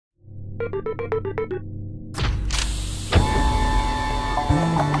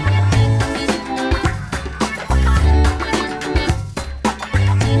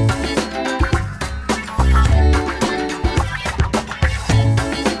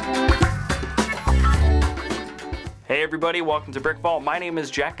everybody, welcome to BrickVault. My name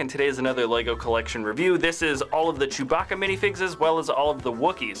is Jack and today is another LEGO collection review. This is all of the Chewbacca minifigs as well as all of the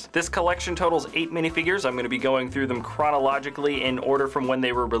Wookiees. This collection totals 8 minifigures. I'm going to be going through them chronologically in order from when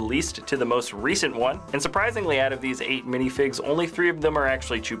they were released to the most recent one. And surprisingly, out of these 8 minifigs, only 3 of them are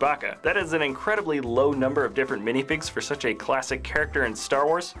actually Chewbacca. That is an incredibly low number of different minifigs for such a classic character in Star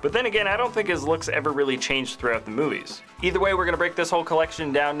Wars. But then again, I don't think his looks ever really changed throughout the movies. Either way, we're going to break this whole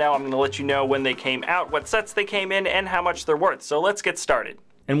collection down now. I'm going to let you know when they came out, what sets they came in, and how much they're worth. So let's get started.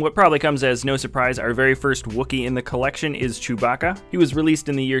 And what probably comes as no surprise, our very first Wookiee in the collection is Chewbacca. He was released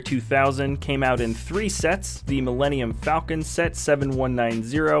in the year 2000, came out in 3 sets, the Millennium Falcon set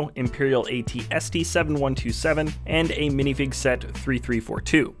 7190, Imperial AT-ST 7127, and a minifig set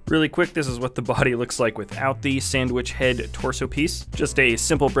 3342. Really quick, this is what the body looks like without the sandwich head torso piece. Just a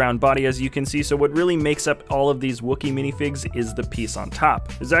simple brown body as you can see, so what really makes up all of these Wookiee minifigs is the piece on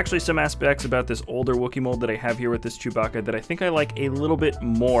top. There's actually some aspects about this older Wookiee mold that I have here with this Chewbacca that I think I like a little bit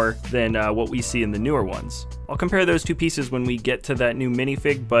more than what we see in the newer ones. I'll compare those 2 pieces when we get to that new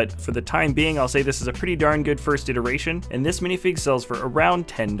minifig, but for the time being, I'll say this is a pretty darn good first iteration, and this minifig sells for around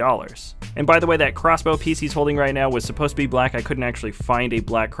 $10. And by the way, that crossbow piece he's holding right now was supposed to be black. I couldn't actually find a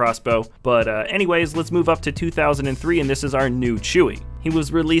black crossbow, but anyways, let's move up to 2003, and this is our new Chewie. He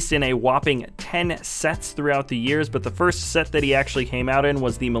was released in a whopping 10 sets throughout the years, but the first set that he actually came out in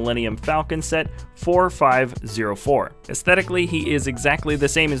was the Millennium Falcon set 4504. Aesthetically, he is exactly the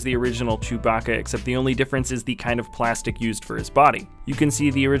same as the original Chewbacca, except the only difference is the kind of plastic used for his body. You can see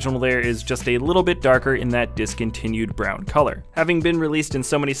the original there is just a little bit darker in that discontinued brown color. Having been released in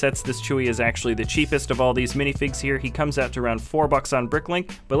so many sets, this Chewie is actually the cheapest of all these minifigs here. He comes out to around $4 on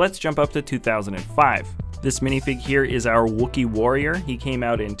BrickLink, but let's jump up to 2005. This minifig here is our Wookiee Warrior. He came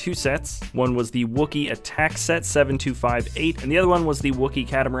out in 2 sets. One was the Wookiee Attack Set 7258, and the other one was the Wookiee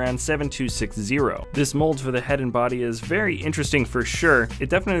Catamaran 7260. This mold for the head and body is very interesting for sure. It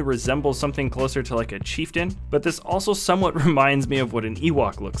definitely resembles something closer to like a chieftain, but this also somewhat reminds me of what an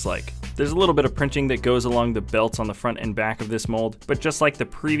Ewok looks like. There's a little bit of printing that goes along the belts on the front and back of this mold, but just like the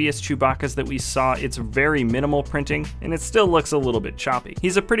previous Chewbaccas that we saw, it's very minimal printing, and it still looks a little bit choppy.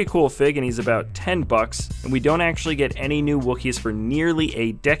 He's a pretty cool fig, and he's about $10, and we don't actually get any new Wookiees for nearly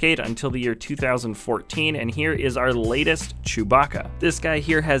a decade until the year 2014, and here is our latest Chewbacca. This guy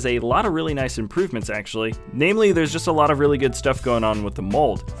here has a lot of really nice improvements actually. Namely, there's just a lot of really good stuff going on with the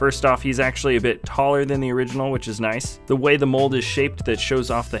mold. First off, he's actually a bit taller than the original, which is nice. The way the mold is shaped that shows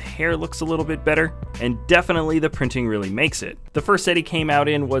off the hair looks a little bit better, and definitely the printing really makes it. The first set he came out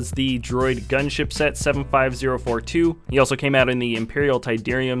in was the droid gunship set 75042. He also came out in the Imperial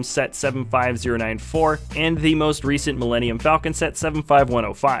Tidarium set 75094, and the most recent Millennium Falcon set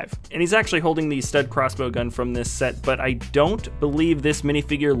 75105. And he's actually holding the stud crossbow gun from this set, but I don't believe this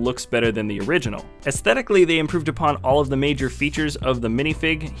minifigure looks better than the original. Aesthetically, they improved upon all of the major features of the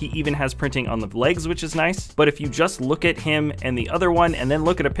minifig. He even has printing on the legs, which is nice, but if you just look at him and the other one and then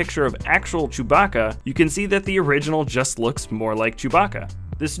look at a picture of actual Chewbacca, you can see that the original just looks more like Chewbacca.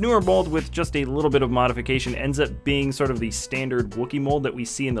 This newer mold with just a little bit of modification ends up being sort of the standard Wookiee mold that we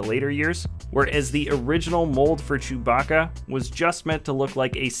see in the later years, whereas the original mold for Chewbacca was just meant to look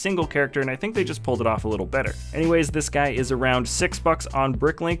like a single character, and I think they just pulled it off a little better. Anyways, this guy is around $6 on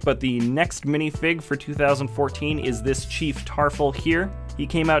BrickLink, but the next minifig for 2014 is this Chief Tarful here. He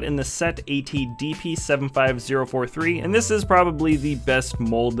came out in the set AT-DP 75043, and this is probably the best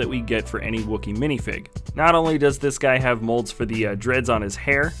mold that we get for any Wookiee minifig. Not only does this guy have molds for the dreads on his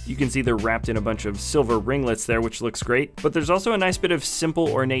hair, you can see they're wrapped in a bunch of silver ringlets there, which looks great, but there's also a nice bit of simple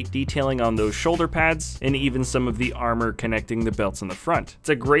ornate detailing on those shoulder pads, and even some of the armor connecting the belts in the front. It's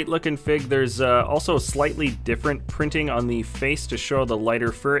a great looking fig. There's also slightly different printing on the face to show the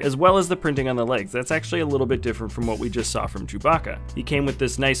lighter fur, as well as the printing on the legs. That's actually a little bit different from what we just saw from Chewbacca. He came with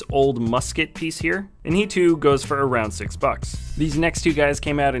this nice old musket piece here, and he too goes for around $6. These next 2 guys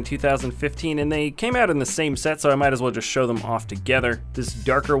came out in 2015, and they came out in the same set, so I might as well just show them off together. This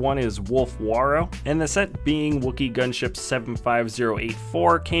darker one is Wolf Waro, and the set being Wookiee Gunship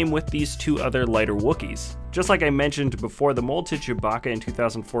 75084 came with these 2 other lighter Wookiees. Just like I mentioned before, the mold to Chewbacca in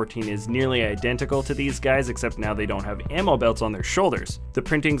 2014 is nearly identical to these guys, except now they don't have ammo belts on their shoulders. The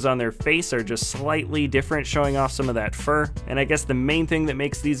printings on their face are just slightly different, showing off some of that fur, and I guess the main thing that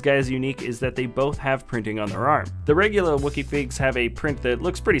makes these guys unique is that they both have printing on their arm. The regular Wookiee figs have a print that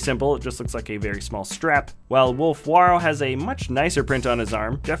looks pretty simple, it just looks like a very small strap, while Wolf Waro has a much nicer print on his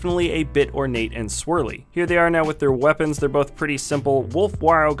arm, definitely a bit ornate and swirly. Here they are now with their weapons. They're both pretty simple. Wolf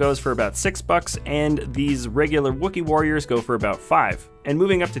Waro goes for about $6, and these these regular Wookiee warriors go for about 5. And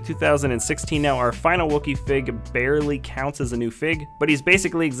moving up to 2016 now, our final Wookiee fig barely counts as a new fig, but he's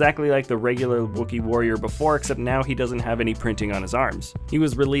basically exactly like the regular Wookiee warrior before, except now he doesn't have any printing on his arms. He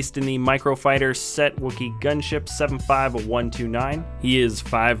was released in the Microfighter set Wookiee Gunship 75129. He is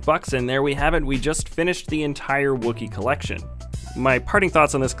 $5, and there we have it. We just finished the entire Wookiee collection. My parting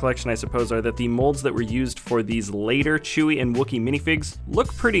thoughts on this collection, I suppose, are that the molds that were used for these later Chewie and Wookiee minifigs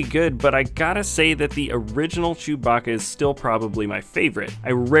look pretty good, but I gotta say that the original Chewbacca is still probably my favorite.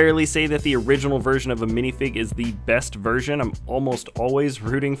 I rarely say that the original version of a minifig is the best version. I'm almost always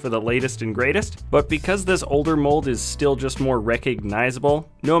rooting for the latest and greatest, but because this older mold is still just more recognizable,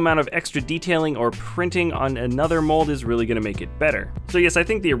 no amount of extra detailing or printing on another mold is really gonna make it better. So yes, I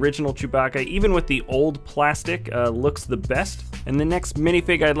think the original Chewbacca, even with the old plastic, looks the best. And the next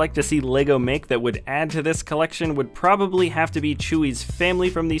minifig I'd like to see LEGO make that would add to this collection would probably have to be Chewie's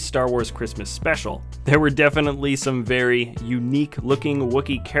family from the Star Wars Christmas special. There were definitely some very unique looking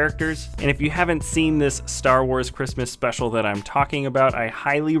Wookiee characters, and if you haven't seen this Star Wars Christmas special that I'm talking about, I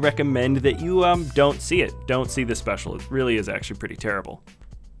highly recommend that you don't see it. Don't see the special. It really is actually pretty terrible.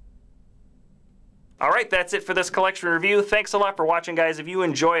 Alright, that's it for this collection review. Thanks a lot for watching, guys. If you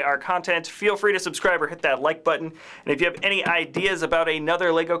enjoy our content, feel free to subscribe or hit that like button. And if you have any ideas about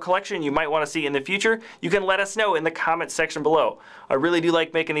another LEGO collection you might want to see in the future, you can let us know in the comments section below. I really do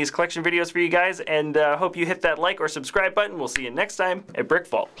like making these collection videos for you guys, and hope you hit that like or subscribe button. We'll see you next time at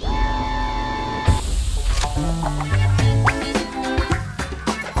BrickVault.